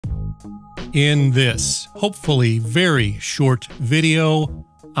In this, hopefully very short video,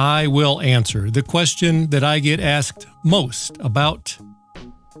 I will answer the question that I get asked most about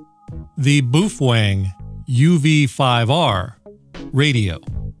the Baofeng UV-5R radio.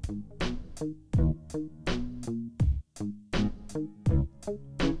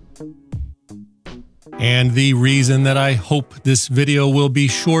 And the reason that I hope this video will be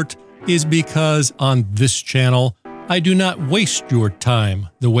short is because on this channel, I do not waste your time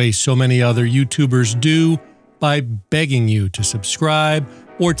the way so many other YouTubers do by begging you to subscribe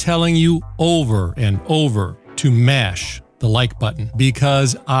or telling you over and over to mash the like button,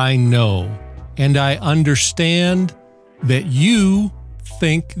 because I know and I understand that you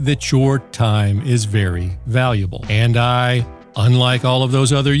think that your time is very valuable. And I, unlike all of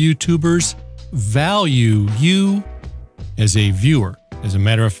those other YouTubers, value you as a viewer. As a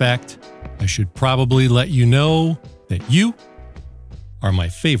matter of fact, I should probably let you know that you are my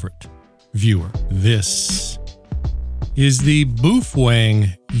favorite viewer. This is the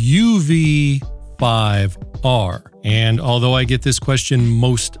Baofeng UV-5R. And although I get this question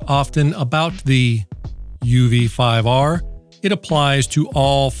most often about the UV-5R, it applies to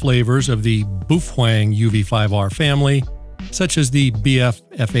all flavors of the Baofeng UV-5R family, such as the BF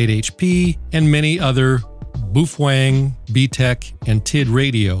F8HP and many other Baofeng, BTEC, and TID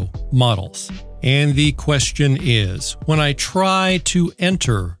radio models. And the question is, when I try to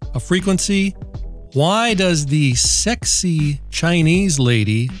enter a frequency, why does the sexy Chinese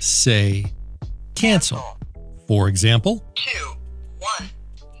lady say cancel? For example, 2, 1,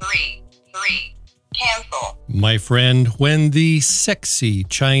 3, 3, cancel. My friend, when the sexy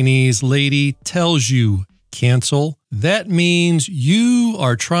Chinese lady tells you cancel, that means you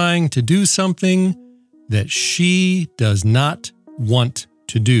are trying to do something that she does not want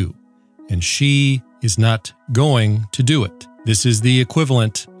to do, and she is not going to do it. This is the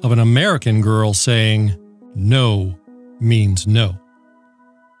equivalent of an American girl saying no means no.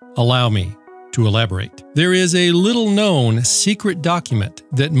 Allow me to elaborate. There is a little-known secret document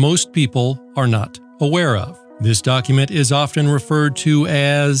that most people are not aware of. This document is often referred to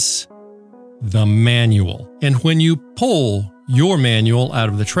as the manual. And when you pull your manual out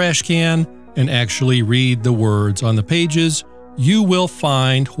of the trash can and actually read the words on the pages, you will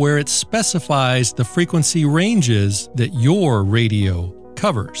find where it specifies the frequency ranges that your radio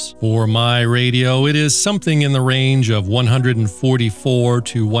covers. For my radio, it is something in the range of 144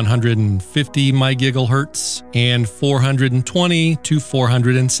 to 150 MGHz and 420 to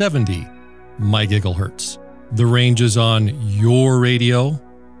 470 MGHz. The ranges on your radio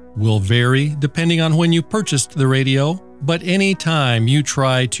will vary depending on when you purchased the radio, but anytime you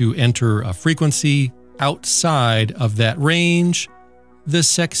try to enter a frequency outside of that range, the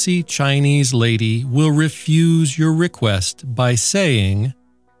sexy Chinese lady will refuse your request by saying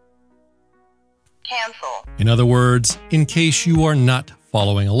cancel. In other words, in case you are not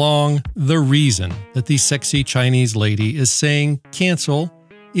following along, the reason that the sexy Chinese lady is saying cancel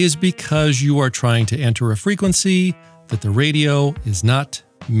is because you are trying to enter a frequency that the radio is not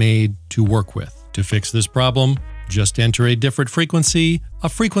made to work with. To fix this problem, just enter a different frequency, a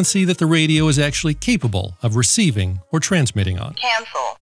frequency that the radio is actually capable of receiving or transmitting on. Cancel.